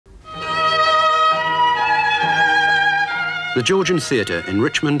the Georgian Theatre in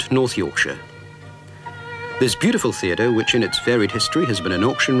Richmond, North Yorkshire. This beautiful theatre, which in its varied history has been an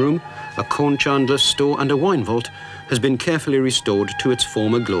auction room, a corn chandler's store and a wine vault, has been carefully restored to its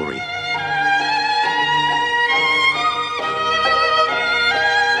former glory.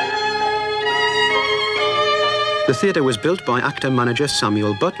 The theatre was built by actor-manager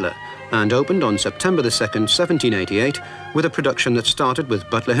Samuel Butler and opened on September the 2nd, 1788, with a production that started with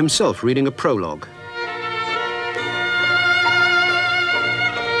Butler himself reading a prologue.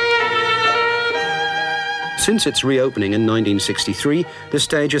 Since its reopening in 1963, the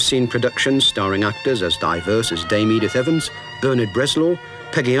stage has seen productions starring actors as diverse as Dame Edith Evans, Bernard Bresslaw,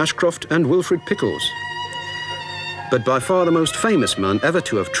 Peggy Ashcroft and Wilfred Pickles. But by far the most famous man ever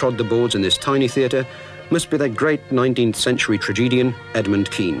to have trod the boards in this tiny theatre must be that great 19th century tragedian,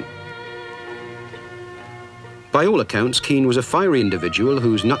 Edmund Kean. By all accounts, Kean was a fiery individual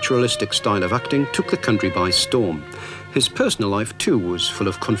whose naturalistic style of acting took the country by storm. His personal life, too, was full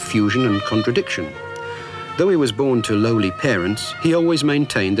of confusion and contradiction. Though he was born to lowly parents, he always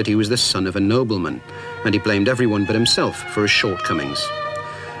maintained that he was the son of a nobleman, and he blamed everyone but himself for his shortcomings.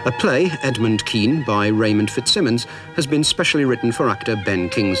 A play, Edmund Kean, by Raymond Fitzsimmons, has been specially written for actor Ben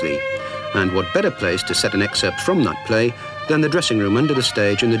Kinglsey. And what better place to set an excerpt from that play than the dressing room under the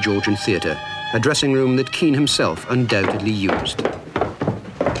stage in the Georgian Theatre, a dressing room that Kean himself undoubtedly used.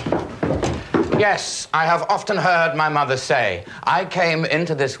 Yes, I have often heard my mother say, I came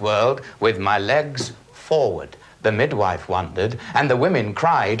into this world with my legs forward. The midwife wondered, and the women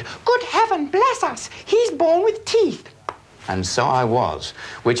cried, good heaven, bless us, he's born with teeth. And so I was,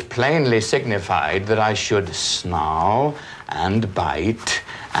 which plainly signified that I should snarl and bite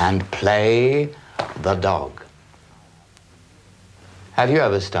and play the dog. Have you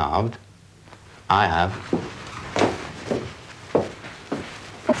ever starved? I have.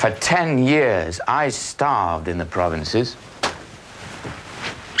 For 10 years, I starved in the provinces.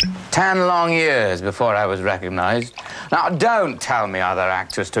 10 long years before I was recognized. Now, don't tell me other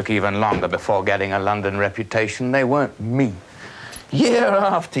actors took even longer before getting a London reputation. They weren't me. Year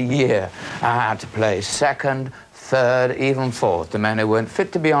after year, I had to play second, third, even fourth to men who weren't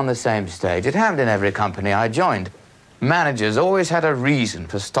fit to be on the same stage. It happened in every company I joined. Managers always had a reason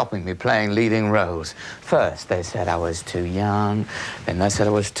for stopping me playing leading roles. First, they said I was too young, then they said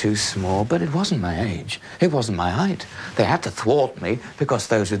I was too small, but it wasn't my age, it wasn't my height. They had to thwart me because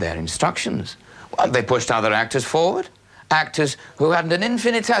those were their instructions. Well, they pushed other actors forward, actors who hadn't an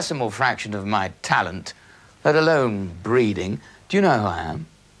infinitesimal fraction of my talent, let alone breeding. Do you know who I am?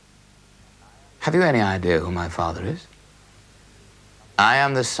 Have you any idea who my father is? I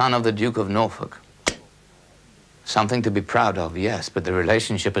am the son of the Duke of Norfolk. Something to be proud of, yes, but the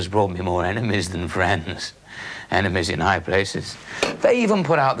relationship has brought me more enemies than friends. Enemies in high places. They even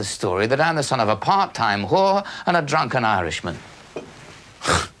put out the story that I'm the son of a part-time whore and a drunken Irishman.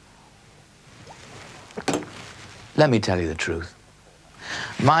 Let me tell you the truth.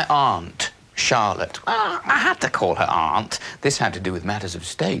 My aunt, Charlotte, I had to call her aunt. This had to do with matters of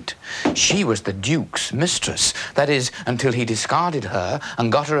state. She was the Duke's mistress. That is, until he discarded her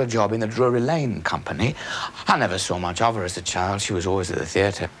and got her a job in the Drury Lane Company. I never saw much of her as a child. She was always at the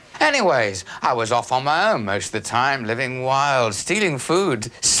theatre. Anyways, I was off on my own most of the time, living wild, stealing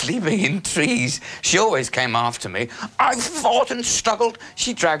food, sleeping in trees. She always came after me. I fought and struggled.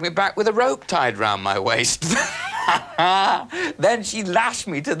 She dragged me back with a rope tied round my waist. Then she lashed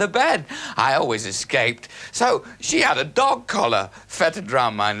me to the bed. I always escaped. So she had a dog collar fettered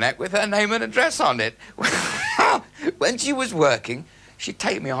round my neck with her name and address on it. When she was working, she'd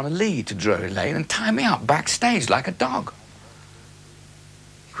take me on a lead to Drury Lane and tie me up backstage like a dog.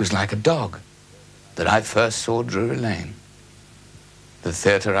 It was like a dog that I first saw Drury Lane, the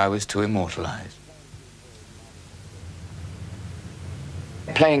theatre I was to immortalize.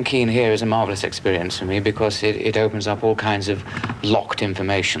 Playing Kean here is a marvellous experience for me because it opens up all kinds of locked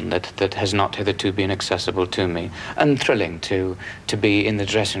information that has not hitherto been accessible to me, and thrilling to be in the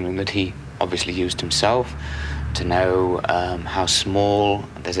dressing room that he obviously used himself, to know how small,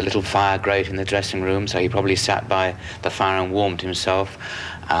 there's a little fire grate in the dressing room, so he probably sat by the fire and warmed himself.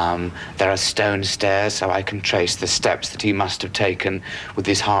 There are stone stairs, so I can trace the steps that he must have taken with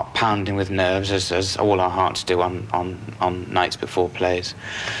his heart pounding with nerves, as all our hearts do on nights before plays.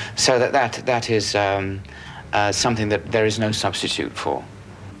 So that is something that there is no substitute for.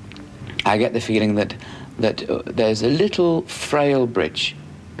 I get the feeling that there's a little frail bridge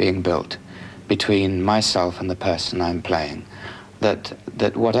being built between myself and the person I'm playing, that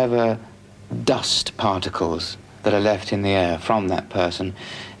whatever dust particles that are left in the air from that person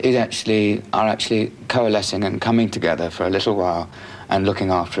are actually coalescing and coming together for a little while and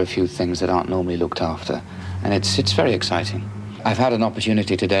looking after a few things that aren't normally looked after. And it's very exciting. I've had an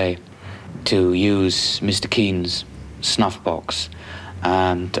opportunity today to use Mr. Kean's snuff box,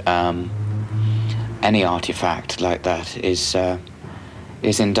 and any artifact like that is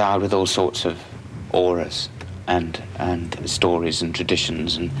endowed with all sorts of auras and stories and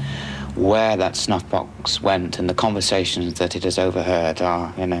traditions, and where that snuff box went and the conversations that it has overheard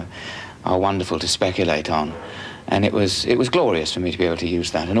are wonderful to speculate on. And it was glorious for me to be able to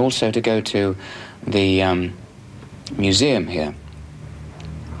use that, and also to go to the museum here.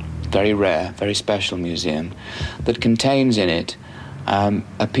 Very rare, very special museum that contains in it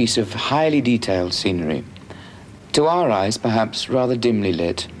a piece of highly detailed scenery. To our eyes, perhaps rather dimly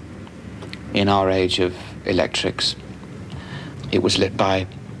lit in our age of electrics. It was lit by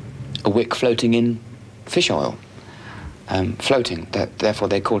a wick floating in fish oil. Floating, therefore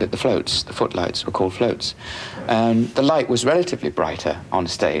they called it the floats. The footlights were called floats. The light was relatively brighter on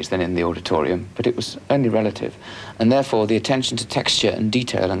stage than in the auditorium, but it was only relative. And therefore the attention to texture and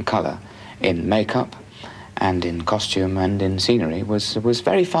detail and colour in makeup and in costume and in scenery was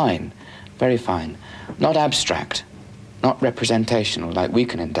very fine, very fine. Not abstract, not representational like we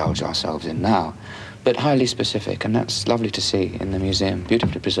can indulge ourselves in now, but highly specific, and that's lovely to see in the museum,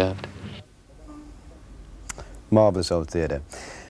 beautifully preserved. Marvellous old theatre.